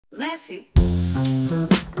Let's see.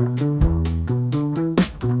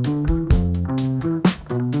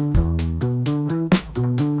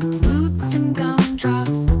 Boots and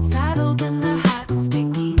gumdrops, saddled in the hot,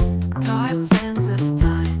 sticky tar sands of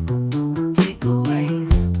time.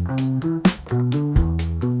 Takeaways.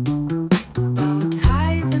 Bow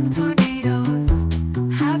ties and tornadoes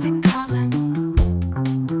have in common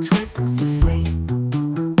twists of fate.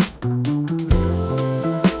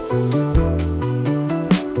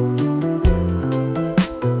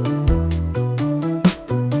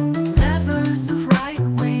 Levers of right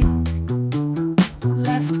wing,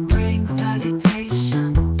 left brain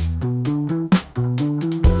salutations.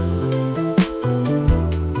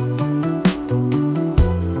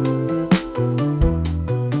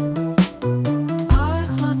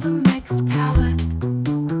 Ours was a mixed palette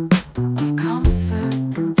of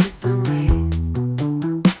comfort and disarray.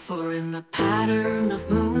 For in the pattern of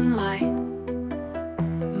moonlight,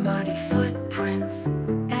 muddy footprints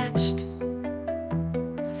etched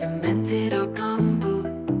cemented our